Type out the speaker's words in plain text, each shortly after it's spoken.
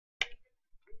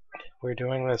We're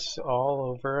doing this all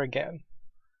over again.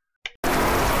 Damn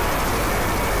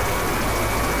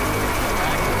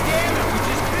it, we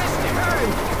just missed him! Hey!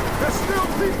 There's still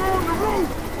people on the roof!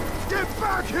 Get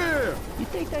back here! You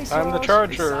think they saw I'm the us?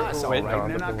 Charger. They saw us, Wait, all right, no, and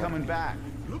they're I'm not the coming back.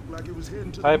 Looked like it was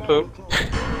heading to the Hi, mall Poop.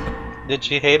 across- Did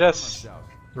she hate us?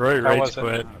 Roy How rage was it?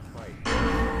 quit.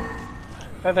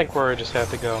 I think Rory just had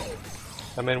to go.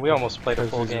 I mean, we almost played a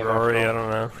full game. Rory, I after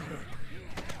all. don't know.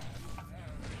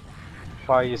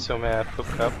 Why are you so mad, Poop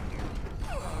Cup?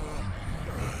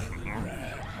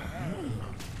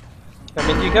 I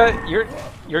mean, you got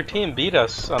your team beat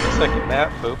us on the second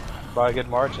map, Poop, by a good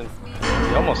margin.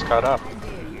 You almost caught up. You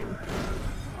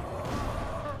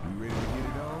ready to get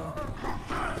it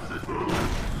on?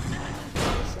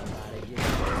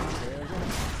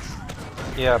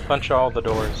 Yeah, punch all the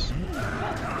doors.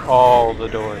 All the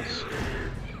doors.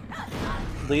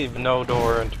 Leave no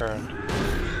door unturned.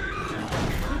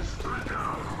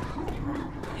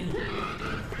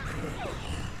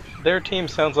 Their team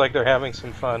sounds like they're having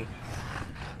some fun.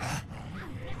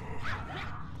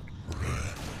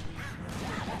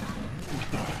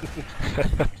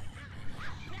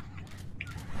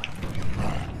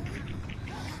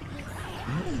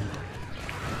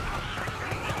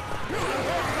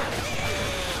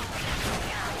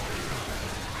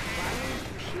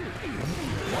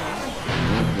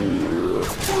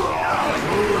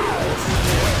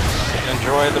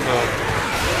 Enjoy the boom.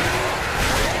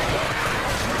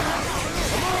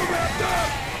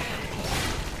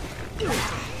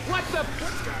 What the?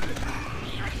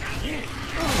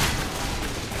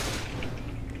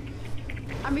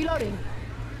 I'm reloading.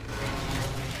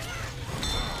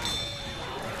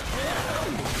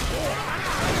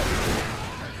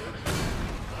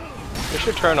 We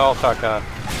should turn all talk on.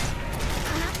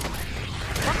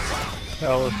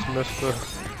 Alice missed the...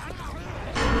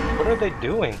 What are they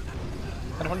doing?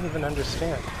 I don't even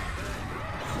understand.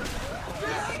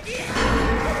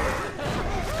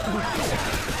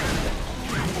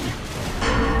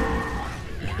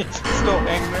 He's still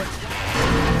angry.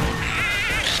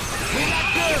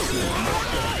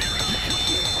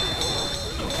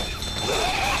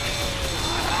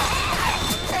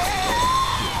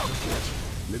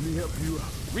 Let me help you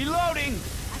out. Reloading.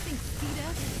 I think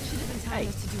Speeda should have been telling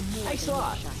us to do more. Thanks a than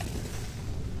lot. shot.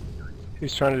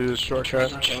 He's trying to do the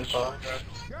shortcut. Jump off.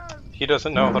 He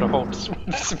doesn't know how to hold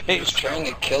He's space. trying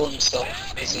to kill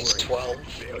himself because he's 12.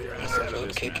 He's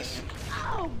remote kicking.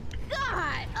 Oh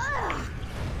God! Ugh.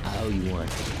 I owe you one.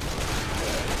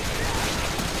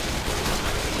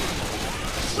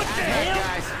 What the hell,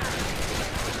 guys?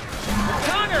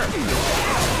 Connor!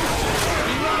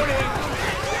 Reloading.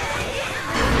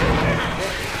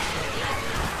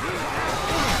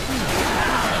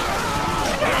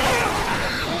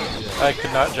 I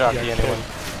could not jockey anyone.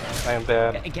 I am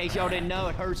bad. In case y'all didn't know,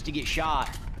 it hurts to get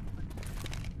shot.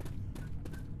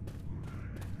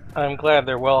 I'm glad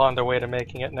they're well on their way to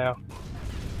making it now.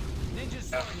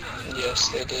 Yes,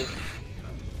 they did.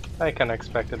 I kinda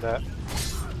expected that.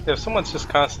 If someone's just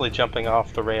constantly jumping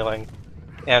off the railing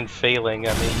and failing,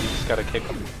 I mean, you just gotta kick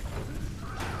them.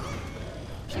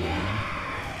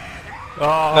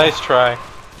 Oh, Nice try.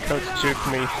 Coach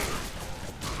juked me.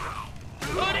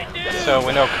 So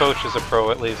we know Coach is a pro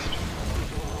at least.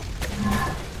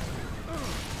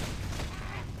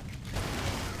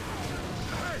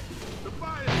 The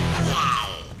fire!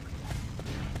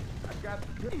 I got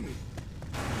the picture.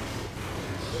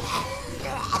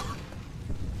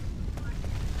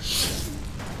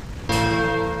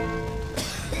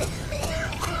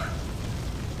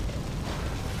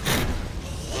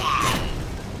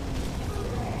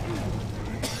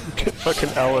 Get fucking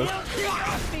Alice.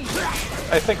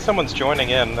 I think someone's joining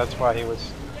in, that's why he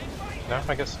was... No,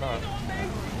 I guess not.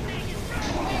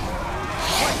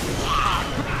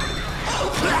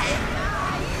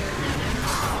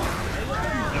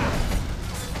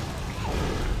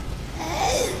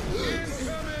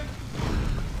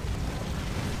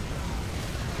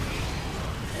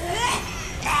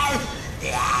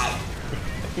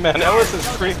 Man, Ellis is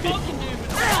creepy.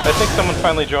 I think someone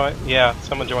finally joined. Yeah,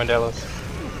 someone joined Ellis.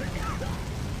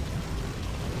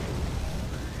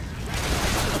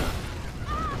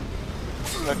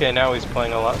 Okay, now he's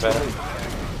playing a lot better.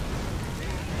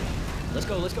 Let's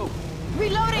go, let's go.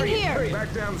 Reloading here.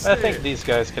 Back down the I stairs. think these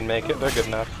guys can make it. They're good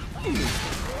enough.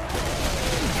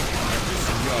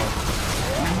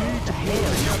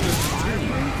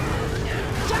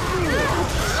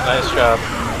 Nice job.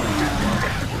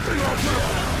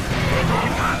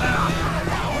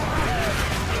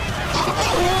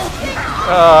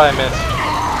 Oh, I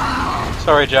missed.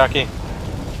 Sorry, jockey.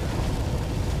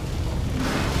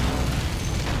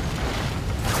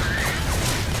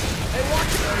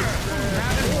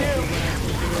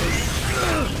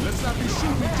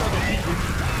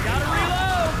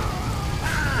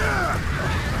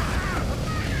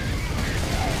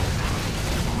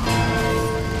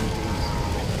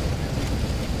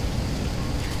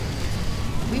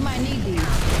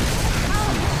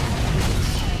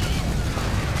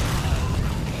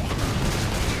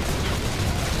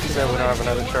 have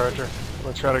another charger. I'm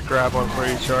gonna try to grab one for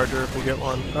you, Charger, if we get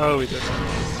one. Oh, we did.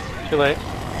 Too late.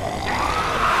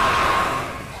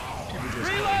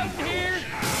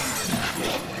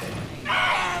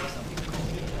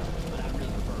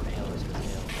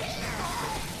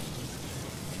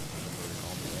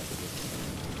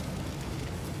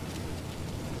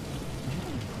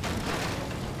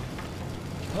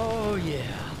 Oh yeah.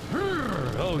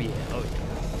 Oh yeah. Oh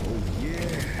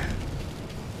yeah.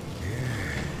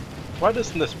 Why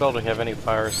doesn't this building have any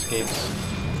fire escapes?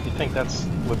 You'd think that's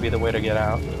would be the way to get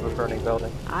out of a burning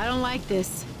building. I don't like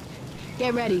this.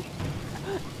 Get ready.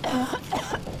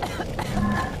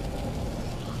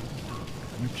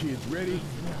 You kids ready?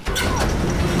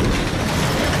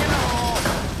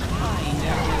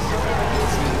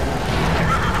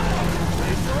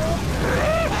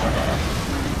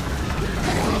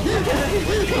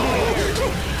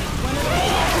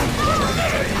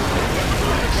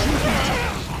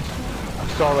 I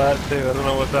saw that too. I don't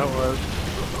know what that was.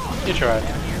 You tried.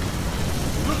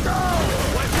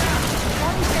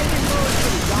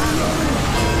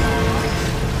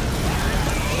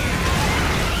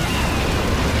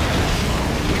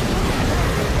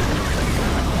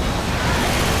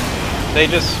 They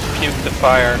just puked the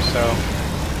fire, so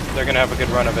they're gonna have a good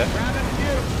run of it.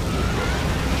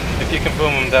 If you can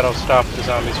boom them, that'll stop the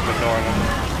zombies from ignoring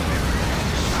them.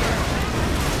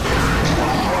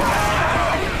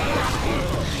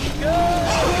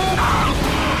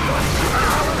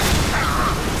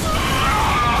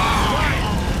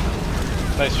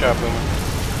 Nice job, Boomer.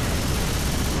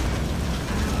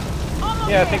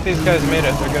 Yeah, I think these guys made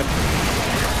it. They're good.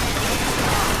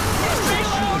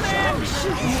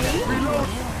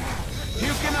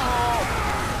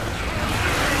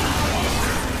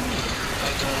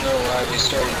 I don't know why we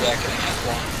started back in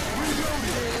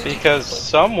map 1. Because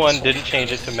someone didn't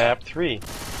change it to map 3.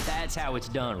 That's how it's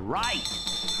done, right?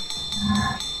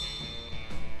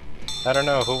 I don't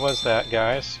know, who was that,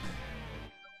 guys?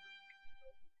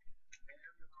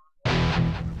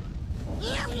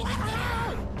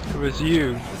 It was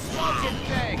you.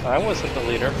 I wasn't the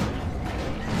leader.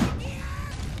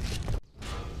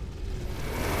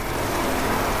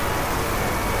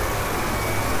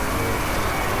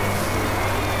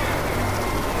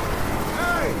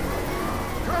 Hey!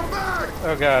 Come back!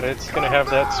 Oh god, it's gonna have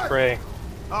that spray.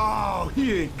 Oh,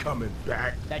 he ain't coming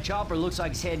back. That chopper looks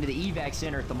like it's heading to the evac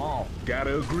center at the mall.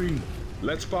 Gotta agree.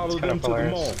 Let's follow It's kind them of to the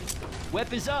hilarious. mall.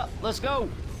 Weapons up, let's go.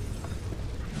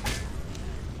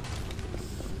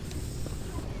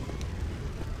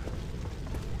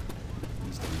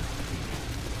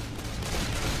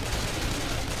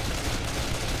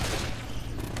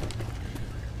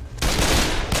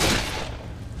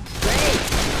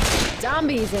 Great.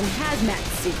 Zombies in hazmat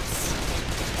suits.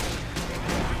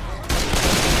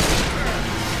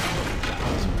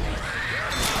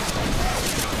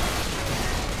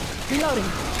 Reloading.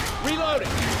 Reloading.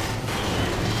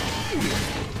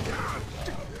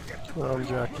 Well,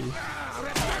 Jackie.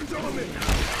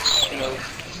 Smoke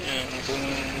and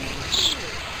wounds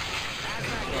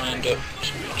lined up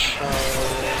to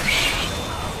charge.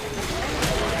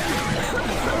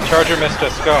 Charger missed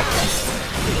us, go.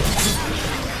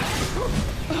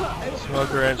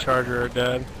 Smoker and Charger are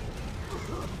dead.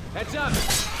 Heads up.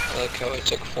 I like how I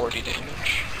took 40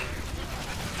 damage.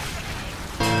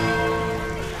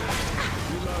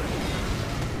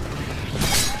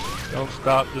 Don't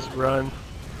stop, just run.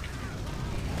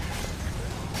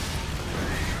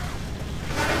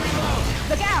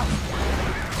 Look out!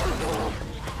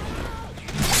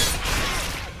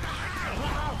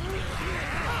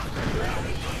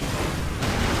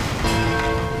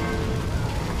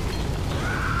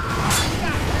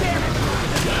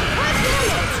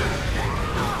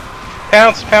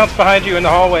 Pounce, pounce behind you in the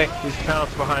hallway. He's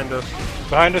pounced behind us.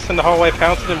 Behind us in the hallway,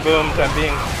 pounced and boomed. I'm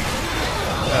being...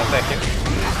 Oh, thank you.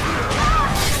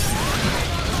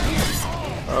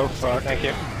 Oh fuck. Thank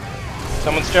you.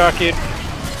 Someone's jockeyed.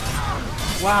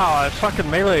 Wow, I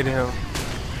fucking meleeed him.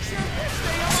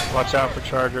 Watch out for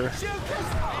Charger.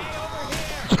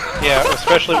 Yeah,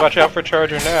 especially watch out for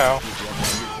Charger now.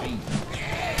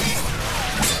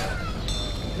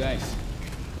 Thanks.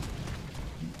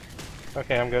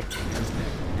 Okay, I'm good.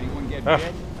 Anyone get Oh.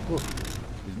 dead?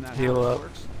 Isn't that Heal how it up.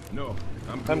 works? No,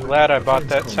 I'm good. glad I My bought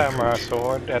that friend's coming samurai through.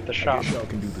 sword at the I shop. guess y'all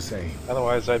can do the same.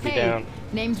 Otherwise, I'd be Hey, down.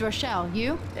 name's Rochelle.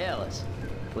 You? Ellis.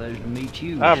 Pleasure to meet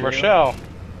you. I'm Rochelle.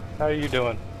 How are you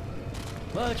doing?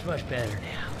 Much better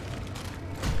now.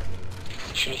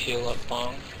 Should heal up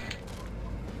long.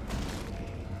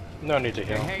 No need to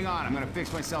heal. Hang on, I'm gonna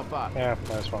fix myself up. Yeah,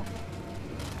 might as well.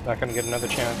 Not gonna get another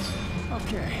chance.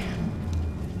 Okay.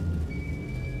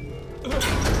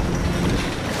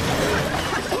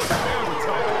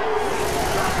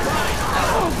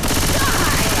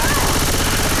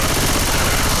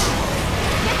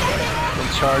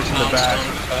 There's in the back.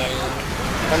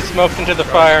 I'm smoked into the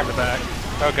Charge fire. in the back.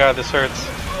 Oh god, this hurts.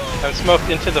 I'm smoked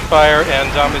into the fire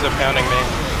and zombies are pounding me.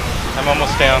 I'm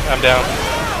almost down. I'm down.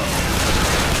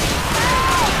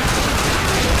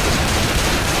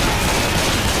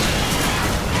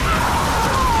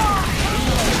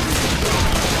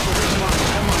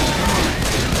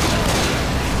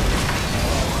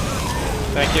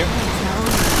 Thank you.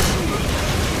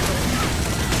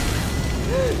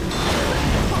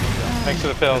 Thanks for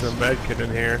the pills. There's a med kit in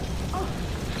here.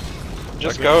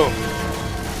 Just go.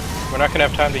 We're not gonna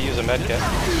have time to use a med kit.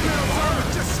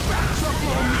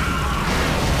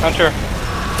 Hunter.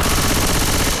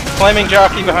 Flaming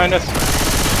jockey behind us.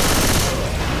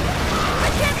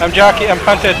 I'm jockey. I'm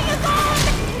punted.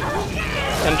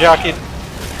 And jockeyed.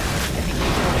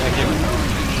 Thank you.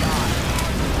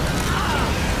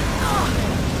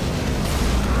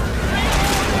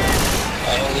 I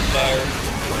hold the fire.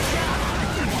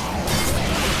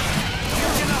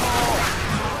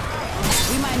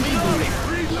 We might need these.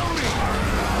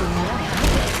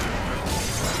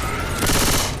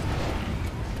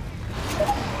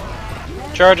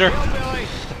 Charger. We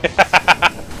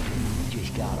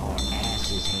just got our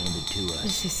asses handed to us.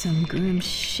 This is some grim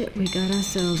shit we got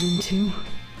ourselves into.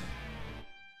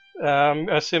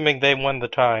 Assuming they won the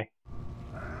tie.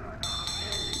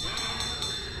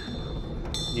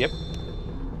 Yep.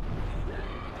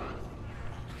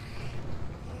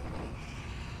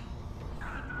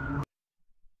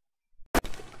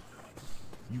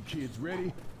 You kids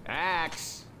ready?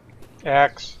 Axe.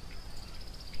 Axe.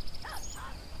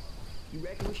 You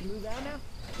reckon we should move out now?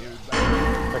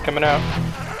 They're coming out.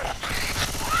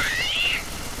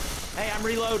 Hey, I'm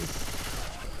reloading.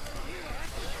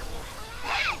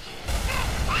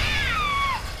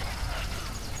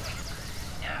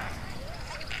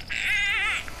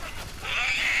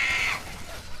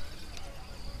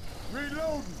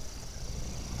 Reloading.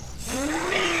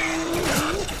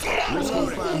 Let's go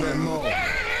find that mall.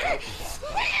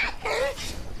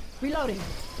 Reloading.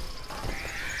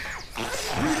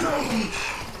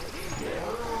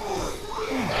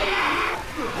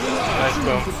 Nice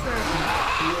boom.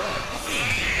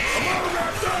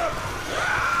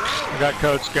 I got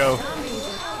coach, go.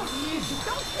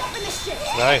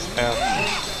 Nice, man.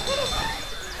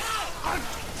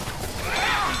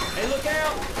 Hey, look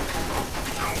out!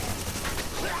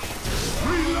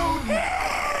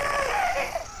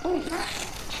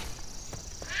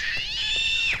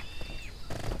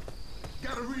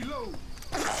 Gotta reload.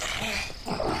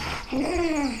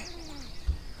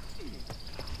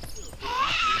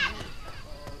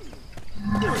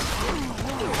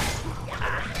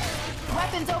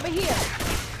 Weapons over here.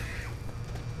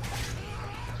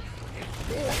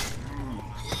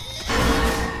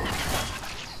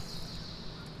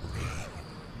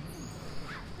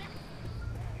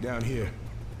 Down here.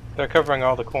 They're covering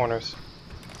all the corners.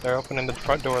 They're opening the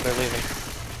front door, they're leaving.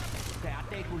 Okay, I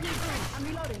think we're good. I'm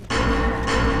reloading.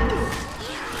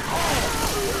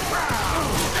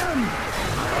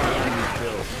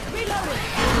 Reloading.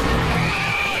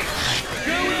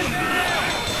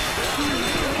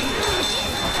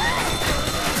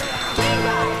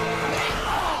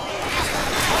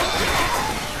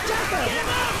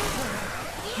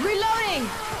 Reloading.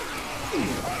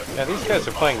 Yeah, these guys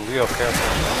are playing real careful.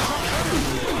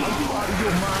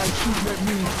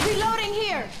 Reloading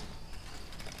here.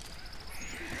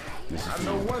 I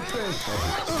know one thing.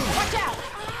 Watch out.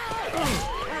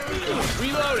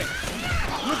 Reloading!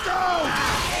 Look out!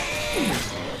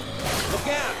 Look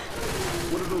out!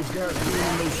 What are those guys doing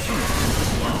in those shoes?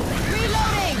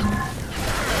 Reloading.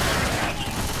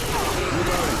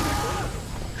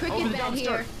 Cricket bat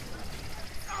here.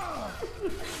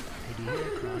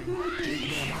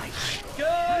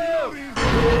 Go!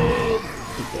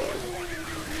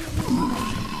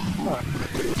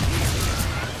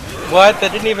 What? They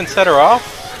didn't even set her off?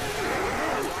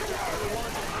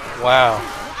 Wow.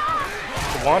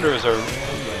 The Wanderers are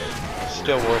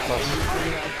still worthless.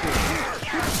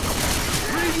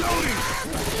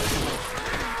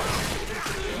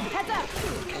 Heads up.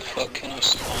 Fuck can I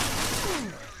spawn?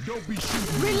 Don't be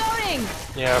shooting. Reloading.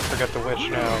 Yeah, I forgot the witch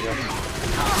now, I guess.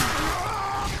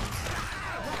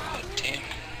 Damn.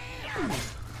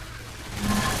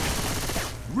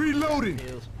 Reloading.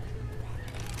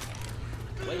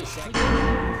 Wait a second.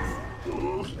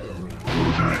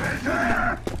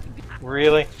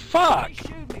 Really? Fuck!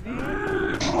 Grabbing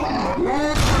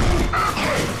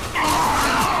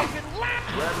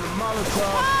the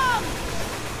Molotov.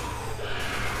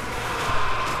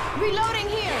 Reloading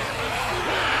here.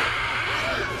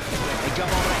 Hey,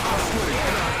 jump on that.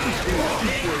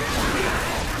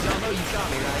 Y'all know you shot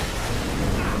me, right?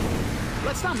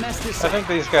 Let's not mess this I up. think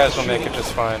these guys will make it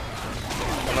just fine.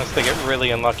 Unless they get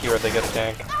really unlucky or they get a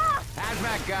tank.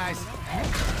 Hazmat, guys.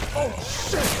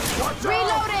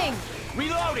 Reloading!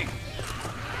 Reloading.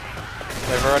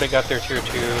 They've already got their tier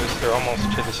 2s. They're almost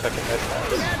to the second med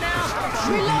pass.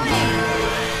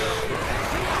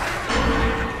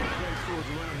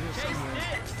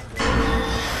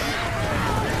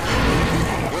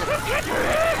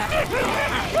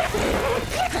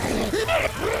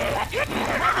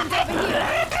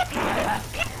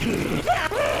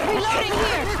 Reloading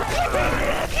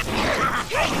here!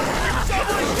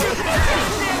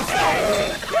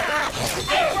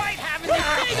 Right, having this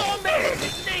thing on me.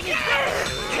 This thing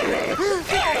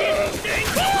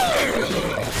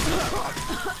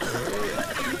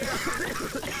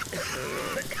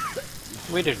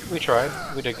is We tried.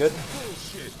 We did good.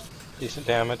 Decent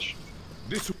damage.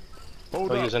 This. Hold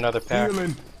We'll up. use another pack.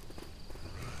 Healing.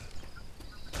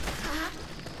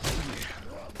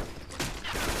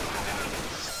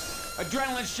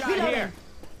 Adrenaline shot Reloading. here.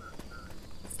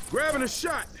 Grabbing a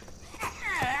shot.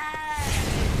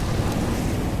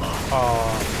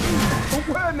 Aww.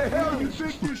 Where in the hell you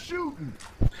think you're shooting?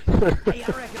 Hey,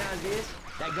 I recognize this.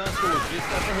 That gun store is just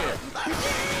up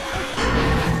ahead.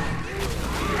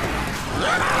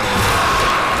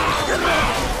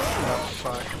 Oh,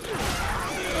 fuck.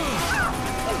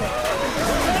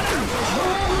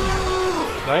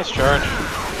 Nice charge.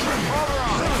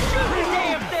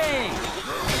 Damn thing.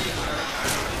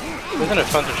 Isn't it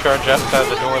fun to charge outside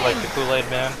the door like the Kool-Aid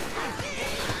man?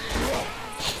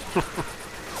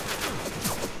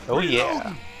 Oh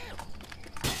yeah.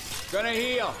 Gonna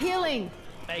heal. Healing!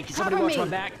 Hey, can somebody Cover watch me. my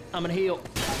back? I'm gonna heal.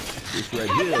 This right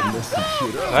here messed some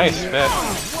shit up. Nice fit.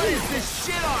 What is this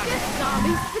shit on?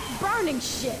 Zombies, it's burning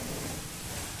shit!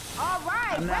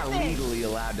 Alright, I'm not weapons! legally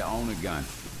allowed to own a gun.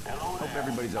 Hope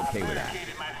everybody's okay with that.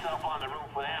 Barricaded myself on the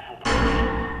roof with ample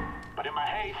time. But in my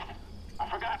haste, I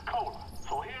forgot cola.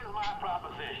 So here's my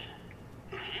proposition.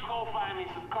 If you go find me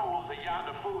some coals at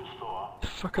yonder food store, The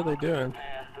fuck are they doing?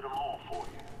 pass to the mall for you.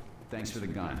 Thanks for the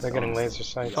gun. They're getting laser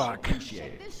sights. Fuck.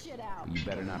 Appreciate it. This shit out. You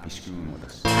better not be screwing with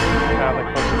us. Now they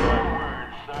close the door.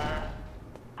 Word, sir.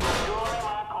 Procure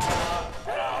my cola,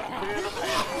 and I'll clear the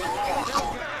path.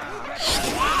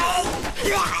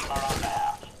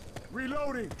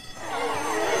 Reloading.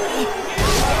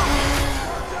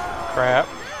 Crap.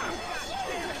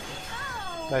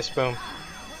 Nice boom.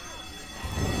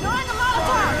 Throwing a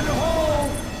Molotov!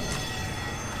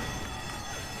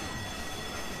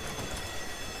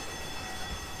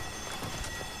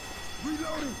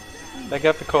 Reloading. They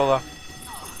got the cola.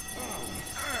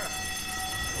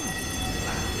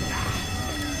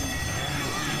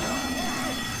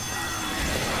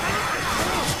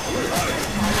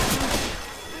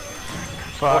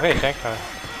 Oh, hey, tank time.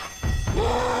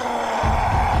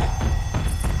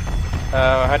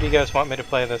 How do you guys want me to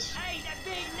play this? Hey, that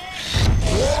big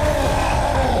neck.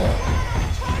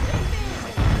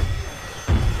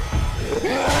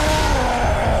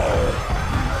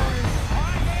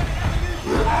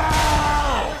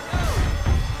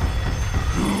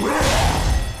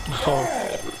 Oh.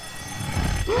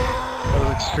 That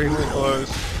was extremely close.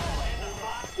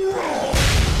 You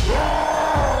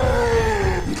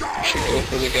should go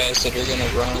for the guys that are gonna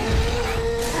run.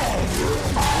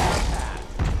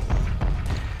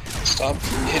 Stop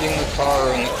hitting the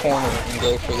car in the corner and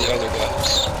go for the other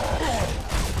guys.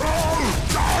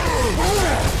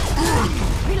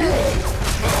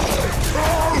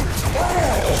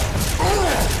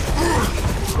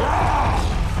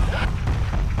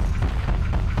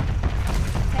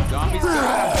 Zombies go.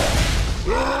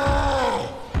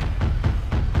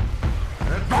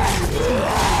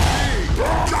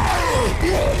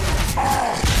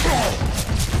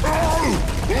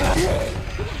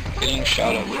 Getting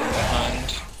shot at from behind.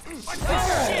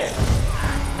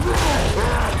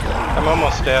 I'm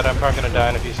almost dead. I'm probably gonna die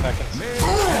in a few seconds.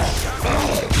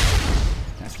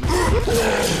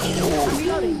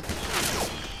 Reloading.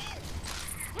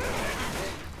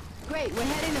 Great, we're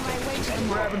heading the right way to the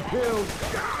mall. Grabbing pills.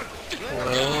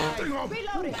 Well,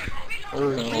 Reloading.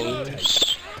 we're gonna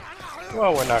lose.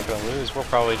 Well, we're not gonna lose. We'll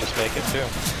probably just make it too.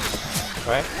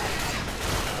 Right?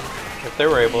 If they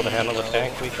were able to handle the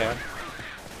tank, we can.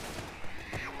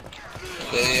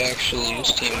 They actually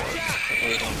use teamwork.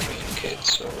 We don't communicate,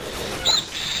 so we're gonna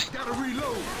lose. Gotta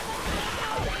reload.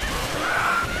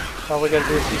 All we gotta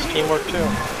do is use teamwork too.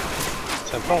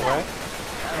 Simple, right?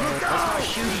 Let's not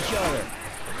shoot each other.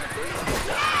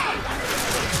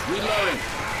 Reloading.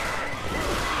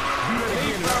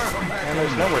 And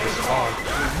there's nowhere to spawn.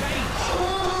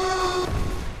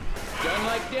 Done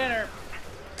like dinner.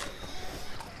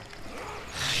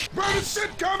 Burning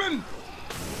shit coming.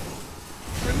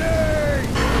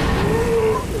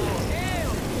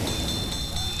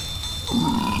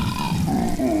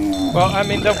 Well, I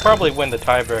mean, they'll probably win the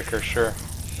tiebreaker, sure.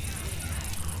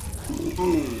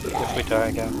 If we tie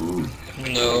again.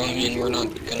 No, I mean, we're not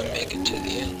gonna make it to the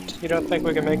end. You don't think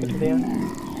we can make it to the end?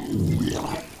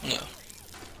 No.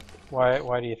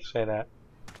 Why do you say that?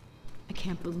 I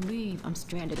can't believe I'm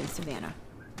stranded in Savannah.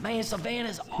 Man,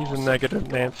 Savannah's awesome. He's a negative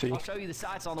Nancy. I'll show you the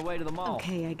sights on the way to the mall.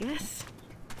 Okay, I guess.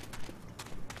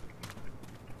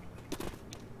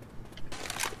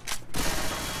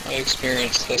 My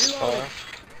experience thus far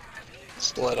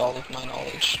has led all of my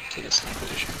knowledge to this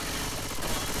conclusion.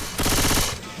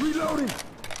 Reloading!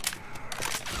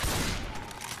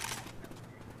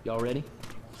 Y'all ready?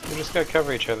 We just gotta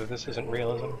cover each other. This isn't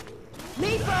realism.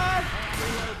 Leaper!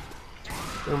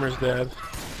 Boomer's dead.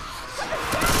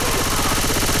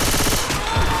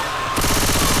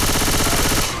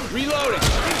 Reloading!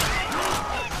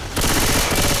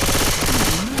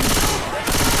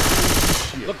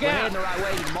 Look out! We're heading the right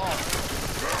way to the mall.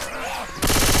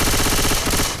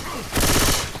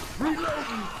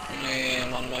 Man,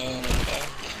 I'm on my own in the back.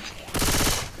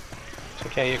 It's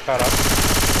okay, you caught up.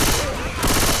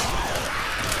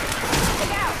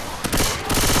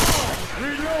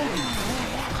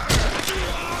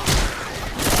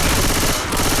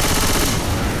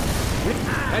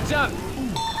 Heads up!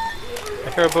 I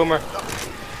hear a boomer.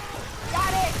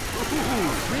 Got it!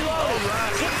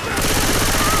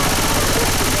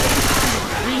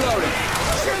 Reloading!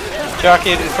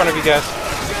 Jockey in front of you guys.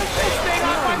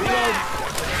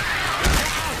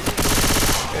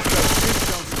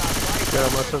 Yeah,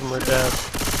 most of them are dead.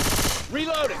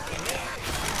 Reloading!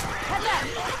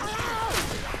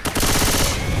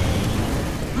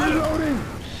 Reloading!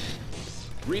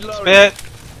 Reloading! Spit!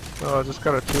 Oh, I just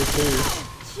got a 2-2.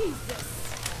 Jesus!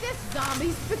 This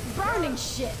zombie spits burning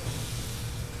shit!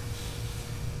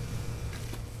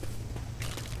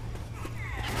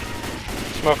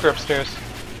 Smoker upstairs.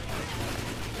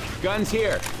 Guns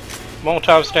here!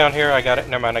 Molotov's down here. I got it.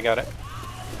 Never mind, I got it.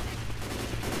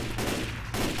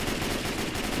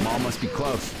 Mall must be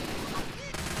close.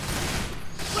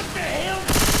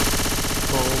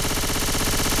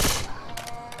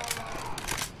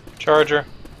 Charger.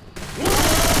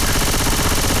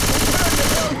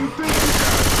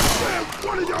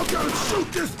 One of y'all gotta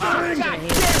shoot this thing!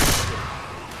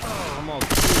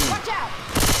 Watch out!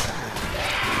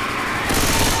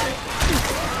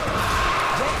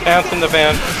 Bounce in the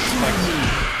van. Thanks.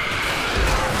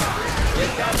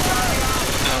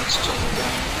 Bounced to the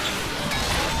ground.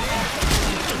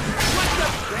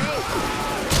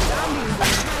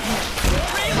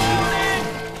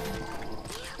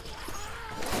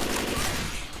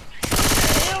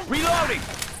 Reloading!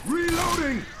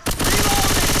 Reloading!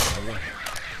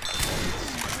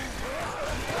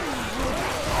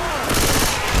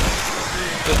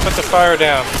 Just put the fire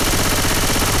down.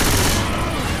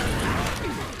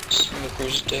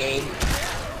 Smoker's dead.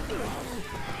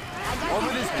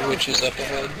 The witch is up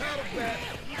ahead.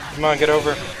 Come on, get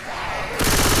over.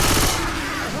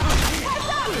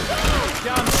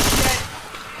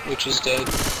 Witch is dead.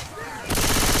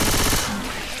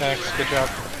 Thanks, good job.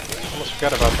 Almost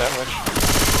forgot about that witch.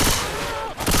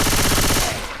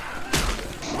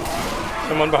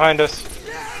 Someone behind us.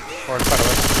 Or in front of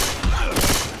us.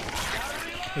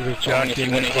 There's a If jockey you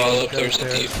in want the to heal closet up, there's a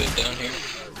downstairs. defib down here.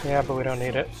 Yeah, but we don't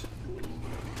need it.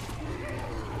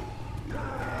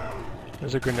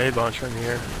 There's a grenade launcher in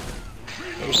here.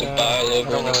 There's a bile I over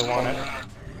don't in this really want corner.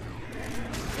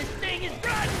 it.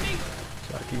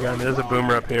 Jockey gun. There's a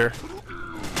boomer up here.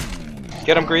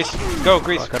 Get him, Grease. Go,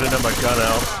 Grease. Fuck, I didn't have my gun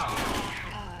out.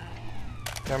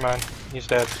 Never mind. He's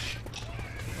dead.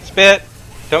 Spit!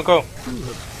 Don't go.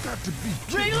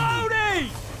 Reloading!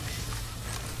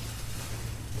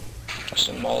 There's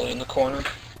a molly in the corner.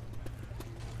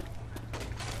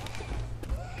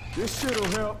 This shit'll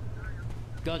help.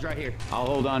 Guns right here. I'll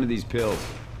hold on to these pills.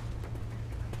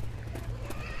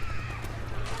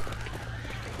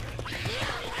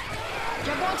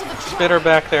 Jump onto the truck! Spitter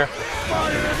back there.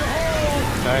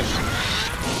 Nice.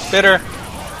 Spitter!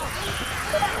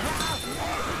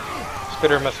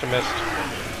 Spitter must have missed.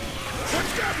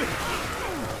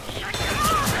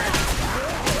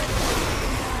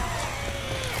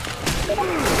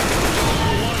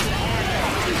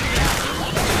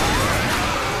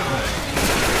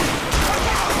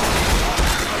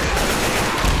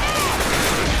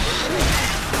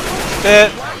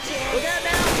 Spit!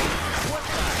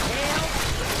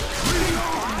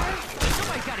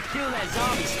 Somebody's gotta kill that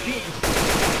zombie spitting.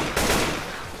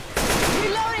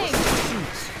 Reloading!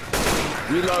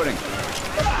 Reloading.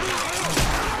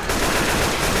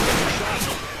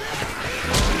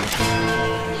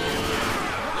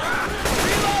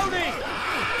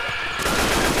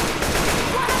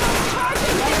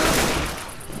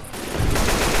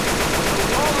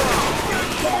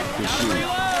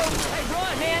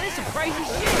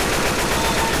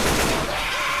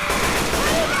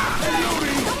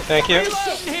 Thank you.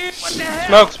 What the hell?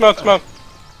 Smoke, smoke, smoke.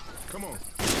 Come on.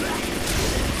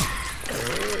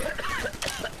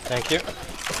 Thank you.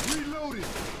 Reloading.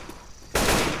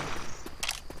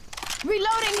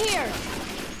 Reloading here.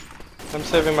 I'm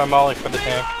saving my molly for the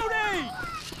tank.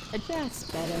 That's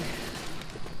better.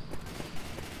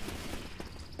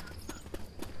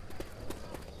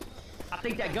 I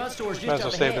think that gun store's just Might as well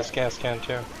up save ahead. this gas can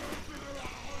too.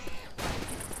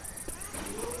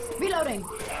 Reloading.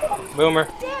 Boomer.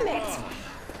 Damn it.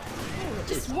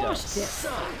 Just wash this.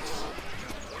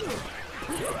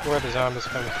 Where are the zombies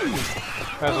coming?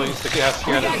 Might as well use the gas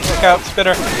here. Look out,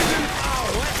 spitter.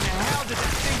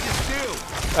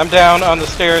 I'm down on the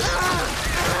stairs.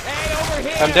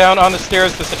 I'm down on the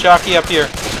stairs. There's a jockey up here.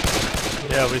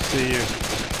 Yeah, we see you.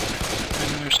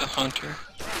 And there's a hunter.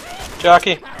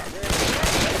 Jockey.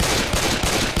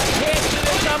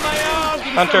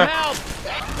 Hunter.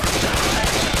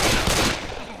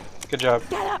 Good job.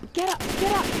 Get up, get up,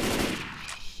 get up.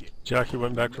 Jackie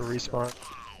went back to respawn.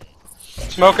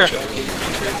 Smoker. This here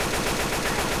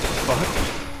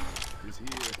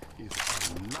is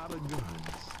a lot of guns.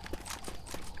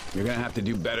 You're gonna have to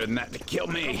do better than that to kill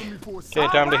me. Okay,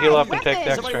 time to heal up and take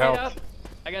the Somebody extra wait health. up.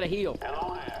 I gotta heal.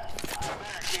 Hello there. I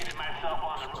barricaded myself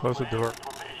on the roof Close the door.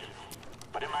 formation.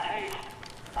 But in my haste,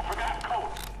 I forgot Cola.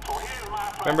 So here's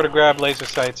my Remember to grab laser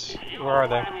sights. Where are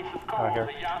they? Find me some Oh, coals here.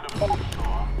 at yonder food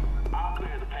store. I'll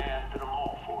clear the path to the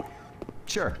mall for you.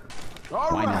 Sure.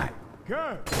 All Why right. not?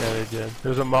 Gun. Yeah, they did.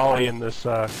 There's a molly in this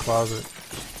closet.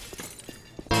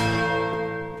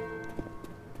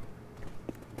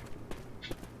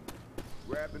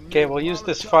 Okay, we'll use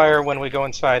this fire when we go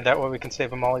inside. That way we can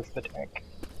save a molly for the tank.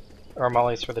 Or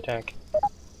mollies for the tank.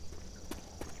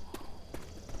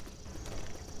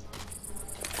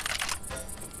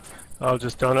 Oh,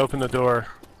 just don't open the door.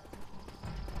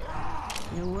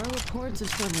 There were reports of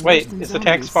some Wait, is the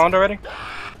tank spawned already?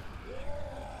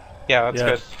 Yeah, that's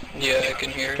Yes. good. Yeah, I can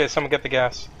hear Okay, it. someone get the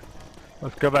gas.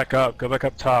 Let's go back up. Go back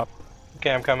up top.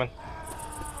 Okay, I'm coming.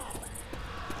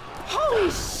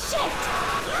 Holy shit!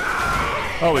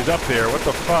 Oh, he's up there. What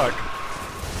the fuck?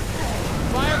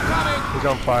 Fire coming! He's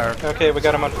on fire. Okay, we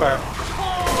got him on fire.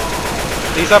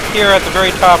 He's up here at the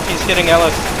very top. He's hitting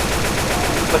Ellis.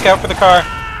 Look out for the car.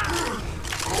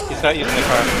 He's not using the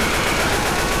car.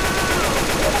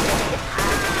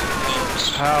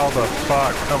 How the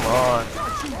fuck? Come on.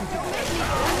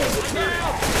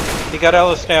 He got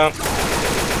Ellis down.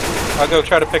 I'll go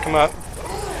try to pick him up.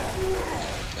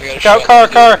 I got a Look out,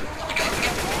 shot. car!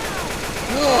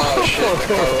 Oh shit,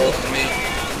 the car rolled on me.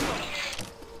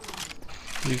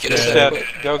 He's Get us He's dead. dead.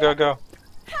 Go, go, go.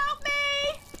 Help me!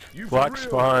 You for Black real?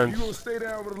 spawns. You gonna stay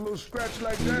down with a little scratch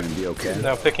like You're that? gonna be okay.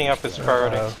 No, picking up is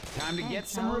priority. Time to get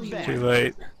some revenge. Too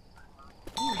late.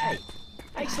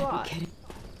 Thanks a lot.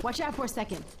 Watch out for a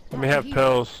second. Let me have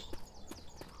pills.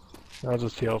 I'll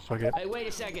just heal. Fuck it. Hey, wait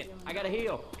a second. I gotta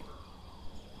heal.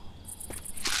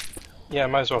 Yeah,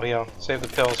 might as well heal. Save the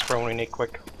pills for when we need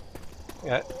quick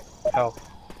health.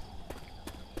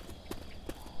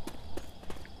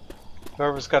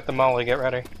 Whoever's got the molly, get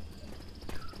ready.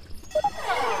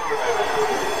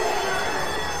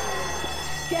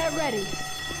 Get ready.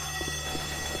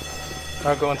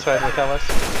 I'll go inside with Ellis.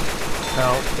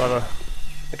 Out. But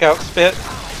Look out, spit.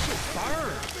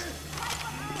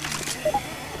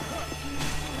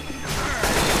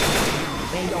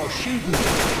 They are shooting me.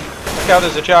 Look out,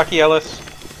 there's a jockey, Ellis.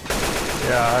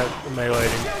 yeah, I'm meleeing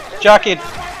him. Jockey!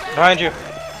 Behind you.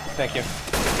 Thank you.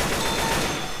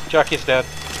 Jockey's dead.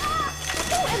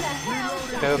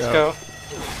 Okay, let's Yeah. go.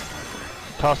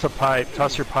 Toss a pipe.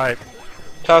 Toss your pipe.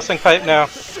 Tossing pipe now.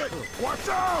 Watch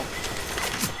out!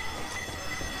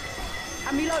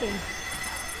 I'm reloading.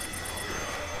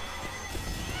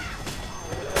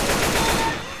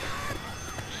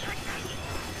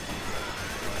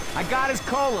 I got his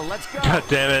cola. Let's go. God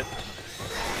damn it.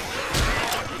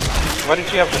 Why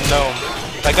did you have the gnome?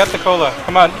 I got the cola.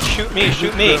 Come on, shoot me,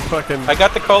 shoot me. The fucking. I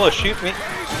got the cola, shoot me.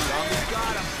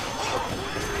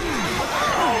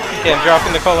 Okay, I'm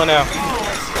dropping the cola now.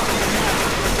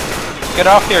 Get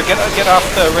off here, get off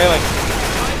the railing.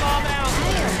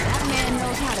 That man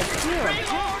knows how to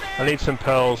kill. I need some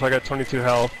pills. I got 22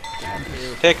 health.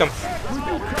 Take them.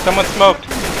 Someone smoked.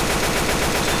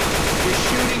 You're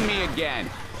shooting me again.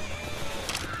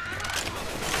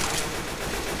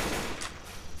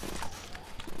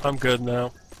 I'm good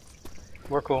now.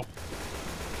 We're cool.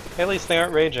 At least they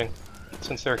aren't raging,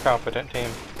 since they're a competent team.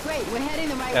 Great, we're heading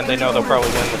the right way. And they know they'll probably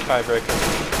win the tiebreaker.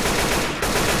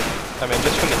 I mean,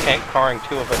 just from the tank carring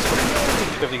two of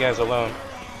us, two of you guys alone.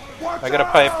 Watch I got a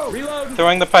out! pipe. Reloading.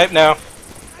 Throwing the pipe now.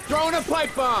 Throwing a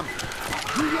pipe bomb.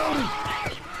 Reloading!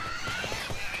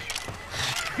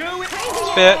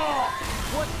 Spit.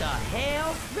 What the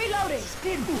hell? Reloading.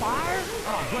 Didn't fire?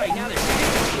 Oh, great. Now they're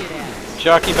shooting shit at us.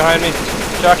 Jockey behind me.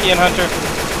 Jockey and Hunter.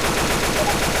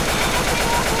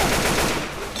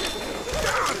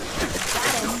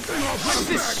 What's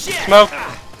this shit? Smoke.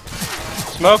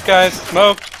 Smoke, guys.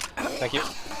 Smoke. Thank you.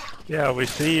 Yeah, we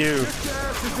see you. Get your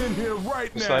asses in here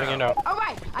right Just now. letting you know. All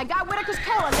right, I got Whitaker's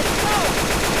cola.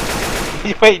 Let's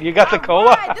go. Wait, you got the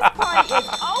cola? All right, this party is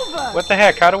over. What the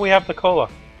heck? How do we have the cola?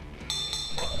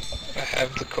 I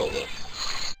have the cola.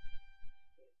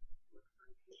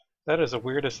 That is the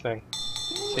weirdest thing.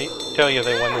 See? Tell you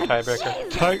they won the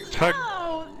tiebreaker.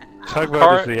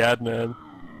 Tugboat is the admin.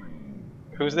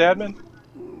 Who's the admin?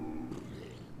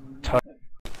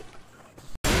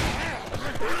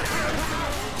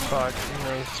 Fuck, he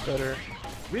knows better.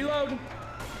 Reload.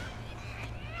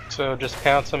 So just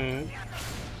pounce them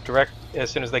direct as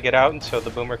soon as they get out, and so the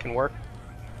boomer can work.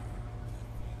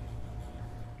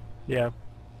 Yeah.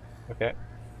 Okay.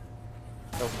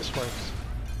 Hope this works.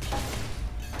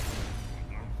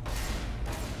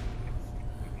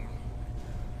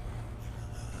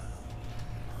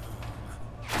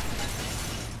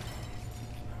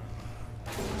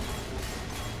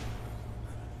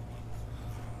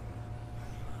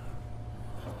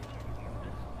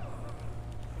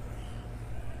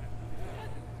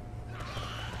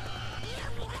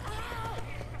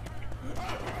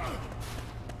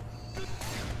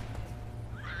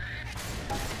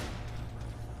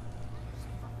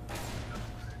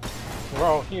 We're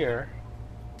all here.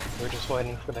 We're just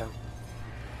waiting for them.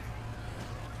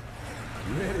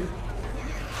 Ready?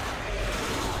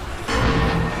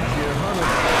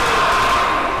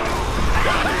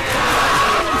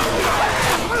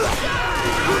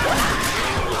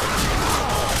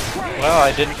 Well,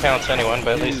 I didn't pounce anyone,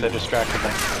 but at least I distracted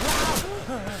them.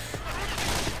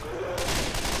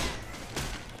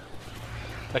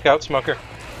 Look out, smoker.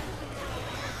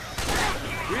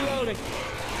 Reloading.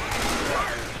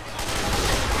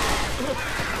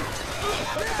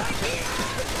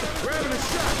 Grabbing a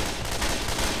shot.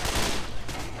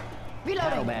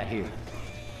 Reloading. Bat here.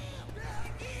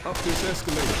 Up this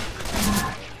escalator.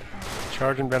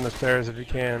 Charge him down the stairs if you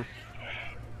can.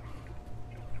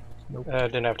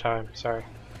 Didn't have time. Sorry.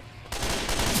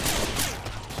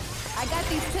 I got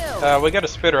these too. We got a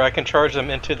spitter. I can charge them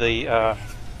into the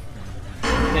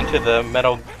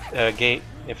metal gate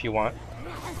if you want.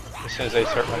 As soon as they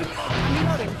start running.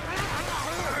 Reloading.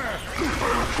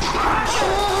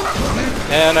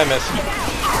 And I missed.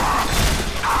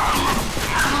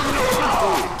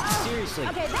 Seriously.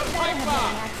 Okay, that better have been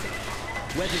an accident.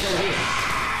 Weapons over here.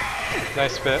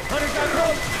 Nice spit. Hunter's got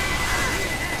rope.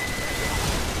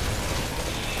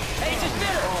 Hey, it's a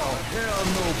spitter. Oh, hell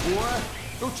no, boy.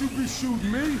 Don't you be shooting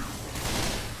me.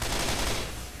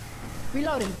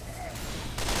 Reloading.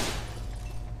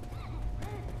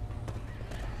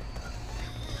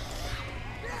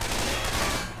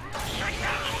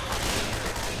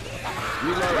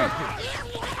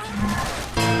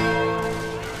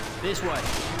 This way.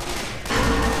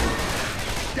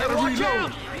 Gotta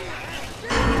reload.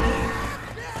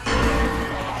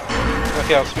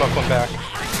 Okay, I'll smoke one back.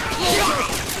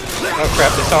 Oh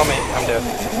crap, they saw me. I'm dead.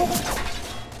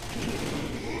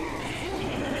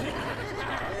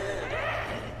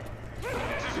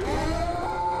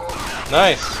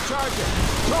 Nice. Charger.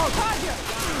 Charger.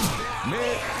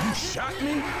 Man, you shot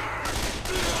me?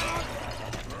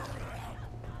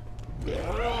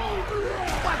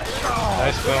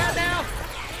 Nice boom.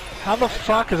 How the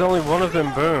fuck is only one of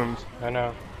them boomed? I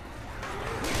know.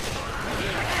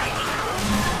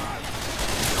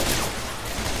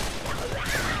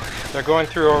 They're going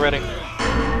through already.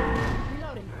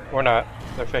 Reloading. Or not.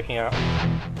 They're faking out.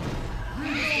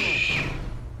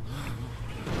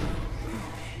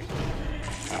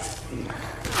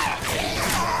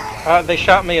 They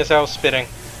shot me as I was spitting.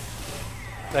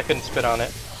 I couldn't spit on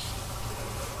it.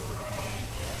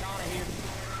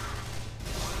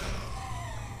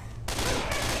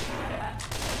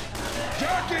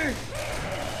 Jackie!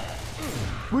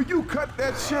 Will you cut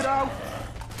that shit out?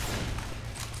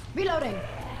 Reloading.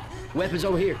 Weapons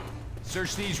over here.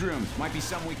 Search these rooms. Might be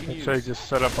something we can I'd use. say just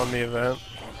set up on the event.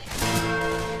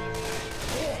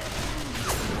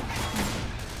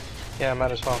 Yeah,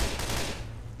 might as well.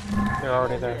 They're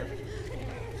already there.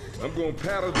 I'm gonna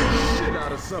paddle the shit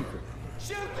out of something.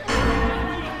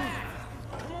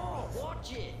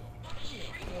 Watch it.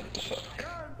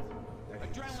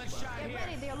 Adrenaline shot Get here.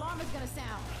 ready, the alarm is gonna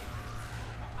sound.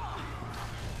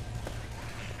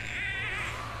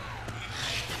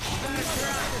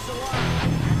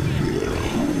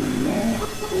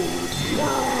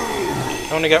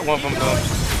 I only got one of them boom.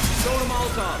 Throw the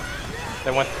Molotov.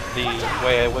 That went the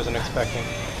way I wasn't expecting.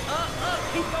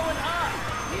 Keep going up!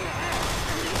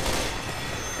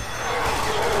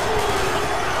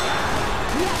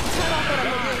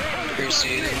 Pierce,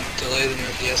 you didn't delay them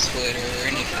with the escalator or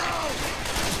anything.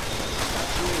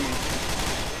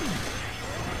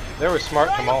 They were smart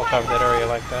to Molotov that area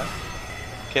like that.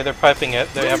 Okay, they're piping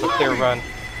it. They have a clear run.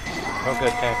 Oh,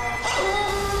 good tank.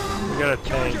 We got a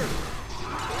tank.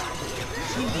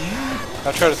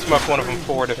 I'll try to smoke one of them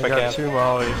forward if I got can. 2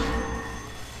 mollies.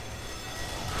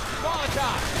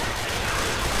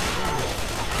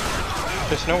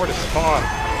 There's nowhere to spawn.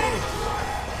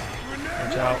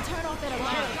 Watch out.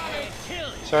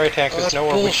 Sorry, tank. There's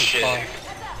nowhere we can Bullshit. spawn.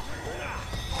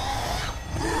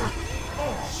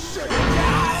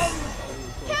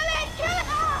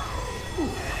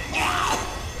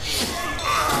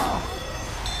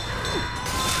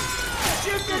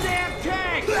 Shoot the damn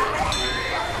tank! You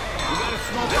gotta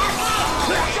smoke it.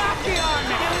 Jockey on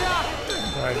me! Get it up!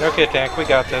 Alright, okay, tank. We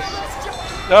got this.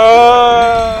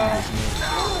 No!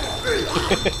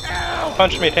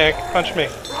 Punch me, tank. Punch me.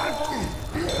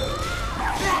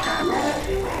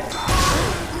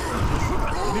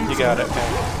 You got it,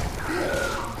 tank.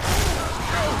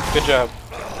 Good job.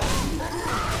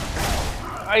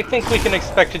 I think we can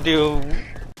expect to do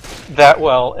that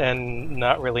well and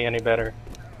not really any better.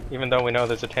 Even though we know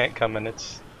there's a tank coming,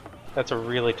 that's a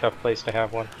really tough place to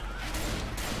have one.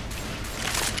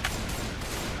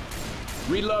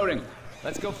 Reloading.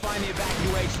 Let's go find the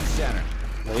evacuation center.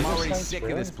 I'm Laser already sights, sick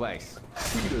really? of this place.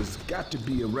 Peter's got to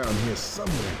be around here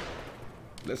somewhere.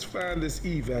 Let's find this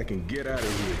evac and get out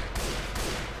of here.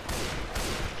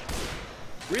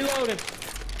 Reloading!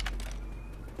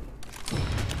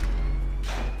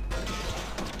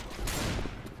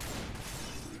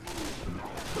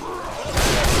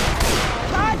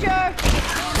 Roger!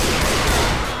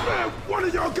 Man, one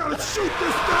of y'all gotta shoot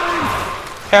this thing!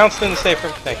 Townsend, safer.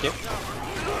 Thank you.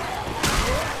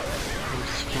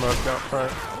 Smoke out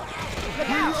front.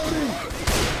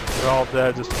 They're all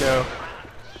dead, just go.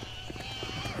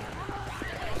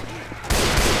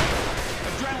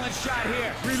 Adrenaline shot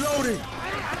here. Reloading!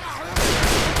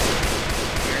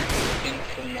 In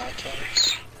for Molotovs.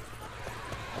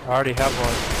 I already have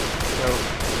one.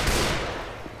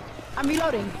 I'm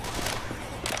reloading.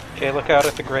 Okay, look out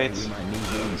at the grates.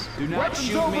 Do not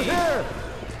shoot Over me. here!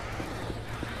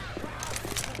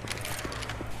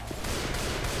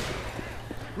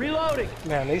 Reloading!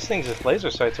 Man, these things with laser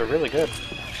sights are really good.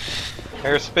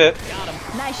 Air spit.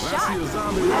 Nice shot.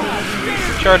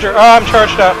 Charger. Oh, I'm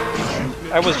charged up.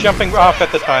 I was jumping off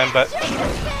at the time, but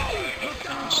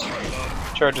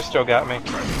Charger still got me.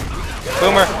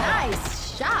 Boomer.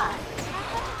 Nice shot.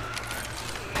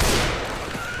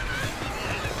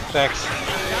 Thanks.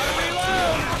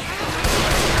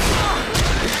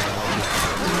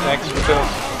 Thanks for the kills.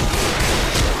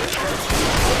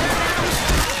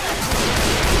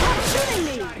 Shooting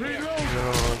me.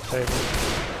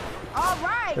 All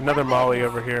right. Another molly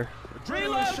over here.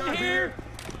 Reloading here!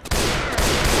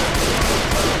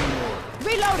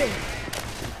 Reloading.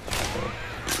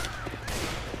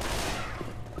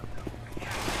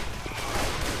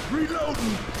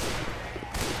 Reloading!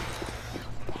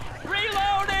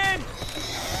 Reloading!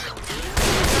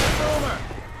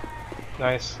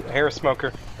 Nice. Hair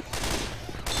smoker.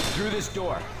 Through this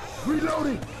door.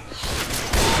 Reloading!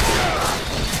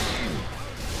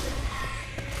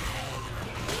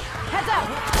 Heads up.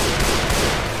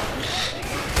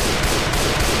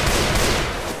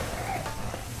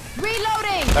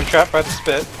 Reloading. I'm trapped by the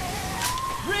spit.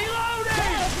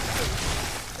 Reloading!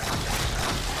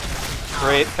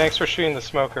 Great. Thanks for shooting the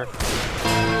smoker.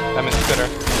 I'm in spitter.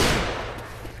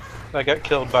 I got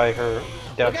killed by her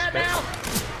death Look out spit. now!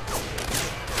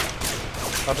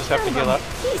 I'll just have to heal up.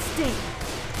 Feasting.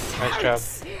 Nice job.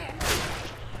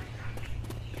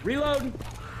 Reloading!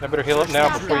 I better heal up now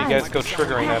before you guys go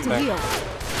triggering that thing.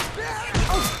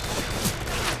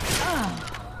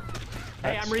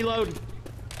 Hey, I'm reloading.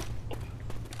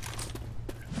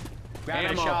 Grab a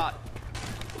Ammo. shot.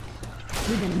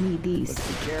 We're gonna need these.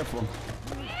 Be careful.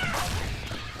 We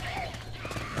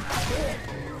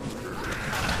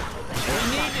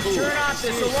need to turn off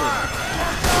this alarm.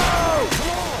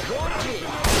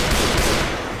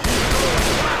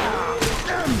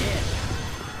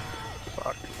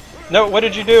 No, what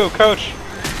did you do, Coach?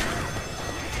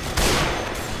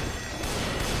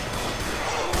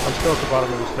 I'm still at the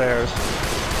bottom of the stairs.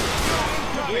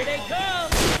 Here they come!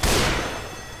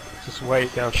 Just wait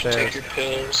Take downstairs. your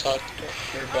pills, hot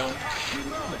your bone.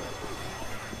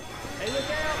 Hey, look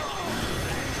out!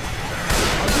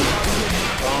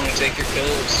 Wrong, take your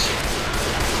pills.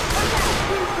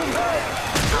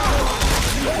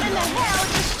 What in the hell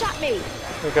just shot me?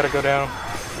 We gotta go down.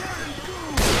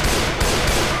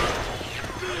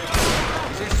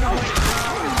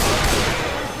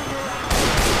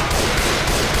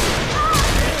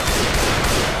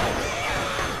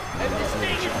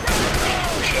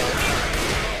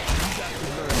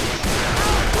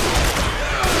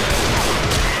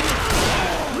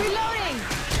 Reloading.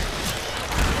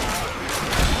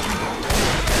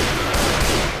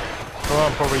 Come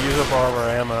on, before we use up all of our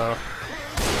ammo.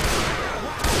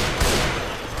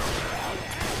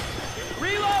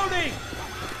 Reloading!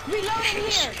 Reloading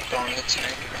here. Don't hit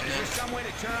tank right Is there some way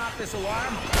to turn off this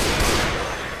alarm?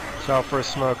 It's out for a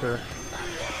smoker.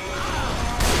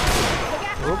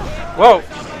 Whoa!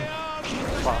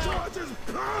 Charges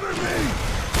powder me!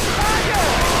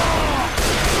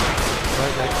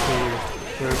 Right next to you.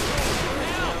 Here.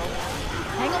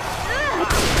 Hang on.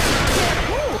 now.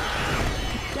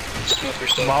 Smoker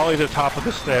stuff. Molly the top of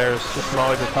the stairs. Just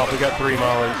Molly the top. We got 3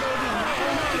 mollies.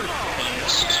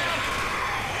 Missed.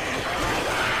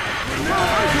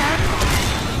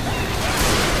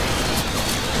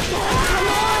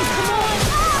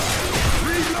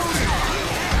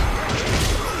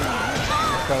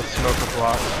 Got a smoker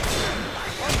block.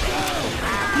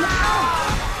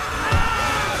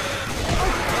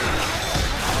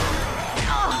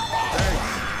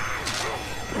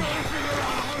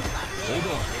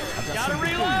 Gotta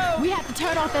reload! We have to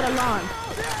turn off that alarm.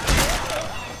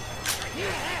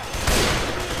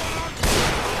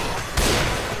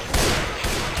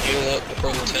 Heal up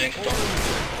before the tank bomb.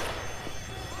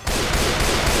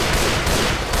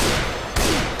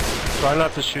 Try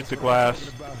not to shoot the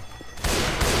glass.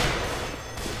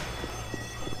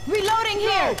 Reloading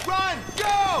here. Run! Go!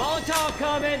 Molotov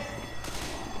coming!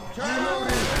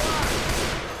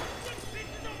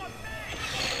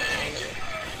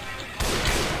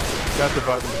 Got the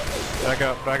button. Back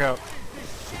out, back out.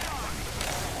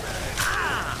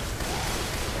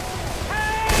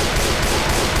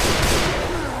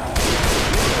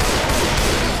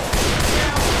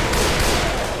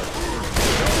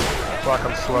 Fuck,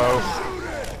 I'm slow.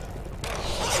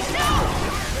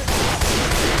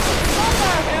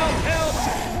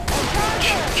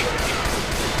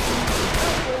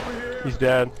 He's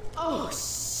dead. Oh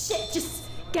shit! Just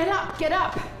get up, get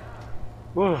up.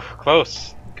 Woo,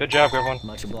 close. Good job, everyone.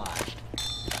 Much obliged.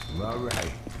 All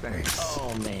right, thanks.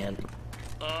 Oh man.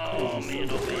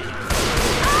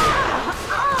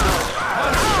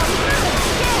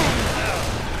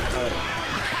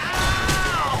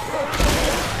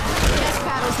 Gas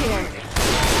paddles here.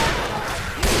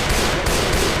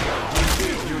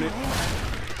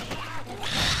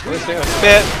 Where's the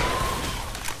spit?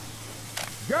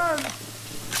 Gun!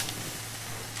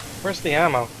 Where's the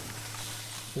ammo?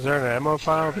 Is there an ammo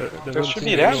file? There should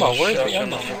be ammo. Where's the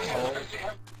Shotgun ammo? on the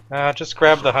floor. Just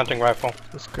grab the hunting rifle.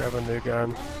 Let's grab a new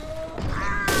gun.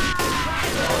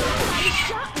 He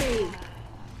shot me.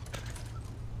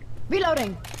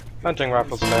 Reloading. Hunting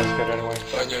rifle's about as good anyway.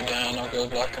 If I go down, I'll go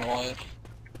black and white.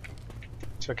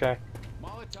 It's okay.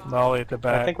 Molly at the I